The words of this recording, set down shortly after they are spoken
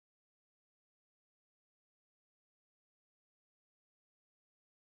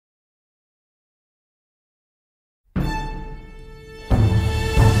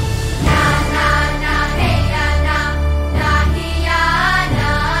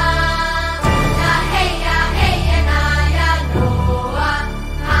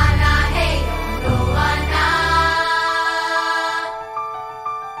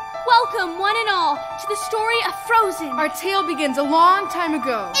Our tale begins a long time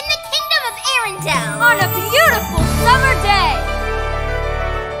ago. In the kingdom of Arendelle. On a beautiful summer day.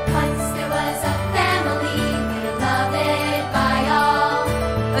 Once there was a family, beloved by all.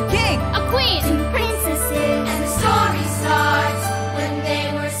 A king. A queen. 2 princesses. And the story starts when they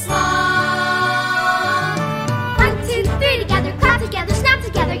were small. 1, 2, 3 together, clap together, snap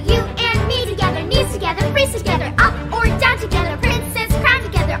together. You and me together, knees together, freeze together, up or down together. Princess crown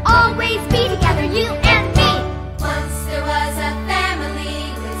together, always be together. You and me. Once there was a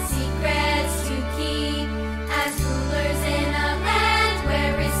family with secrets to keep. As rulers in a land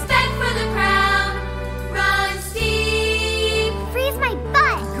where respect for the crown runs deep. Freeze my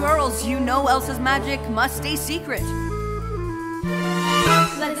butt. Girls, you know Elsa's magic must stay secret.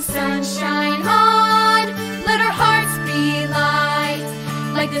 Let the sun shine